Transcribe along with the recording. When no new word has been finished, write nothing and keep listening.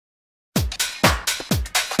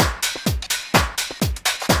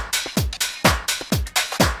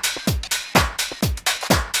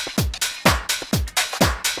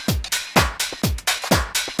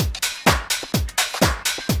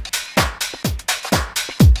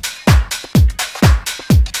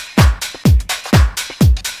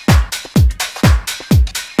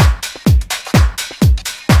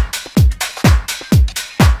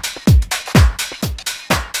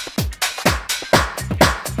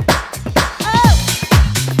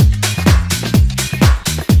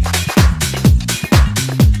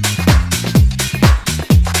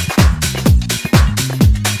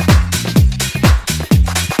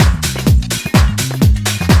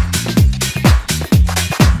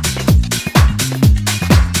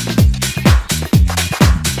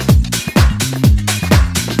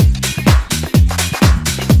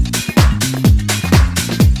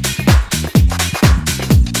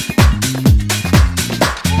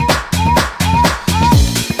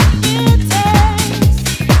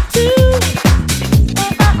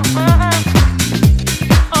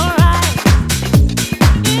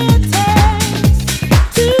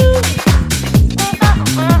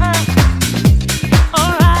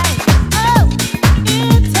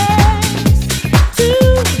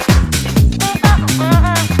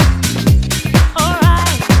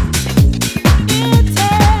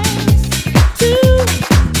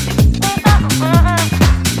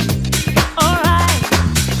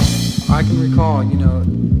recall, you know,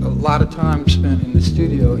 a lot of time spent in the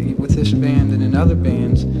studio with this band and in other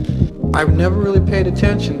bands. I've never really paid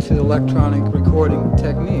attention to the electronic recording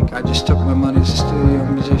technique. I just took my money as a studio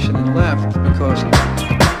musician and left because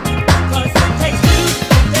it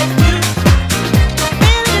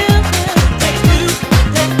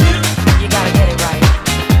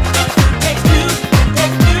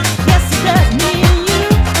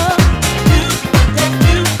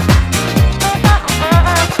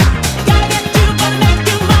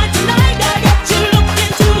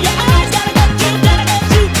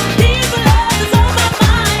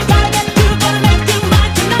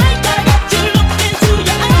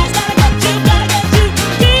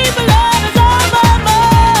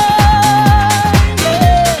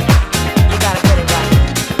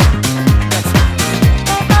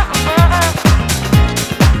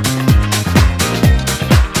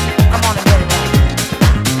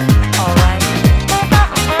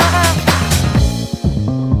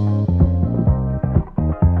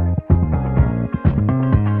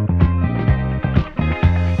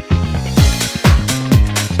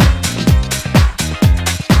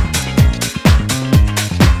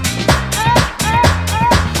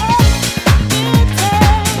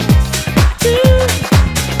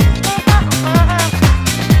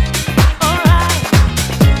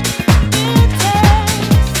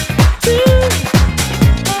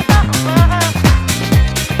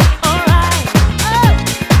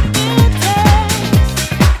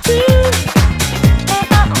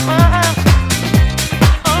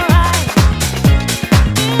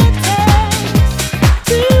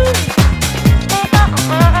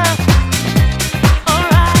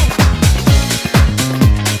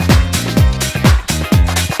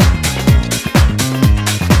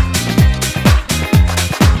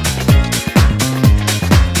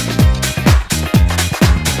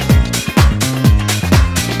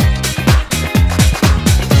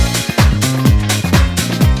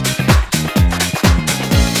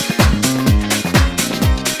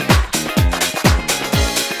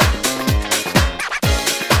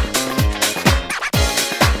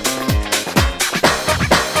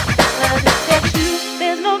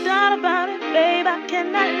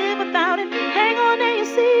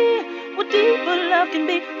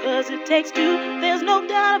takes two, there's no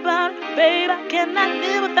doubt about it. Babe, I cannot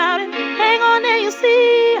live without it. Hang on and you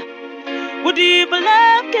see what deep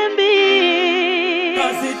love can be.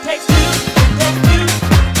 'Cause it takes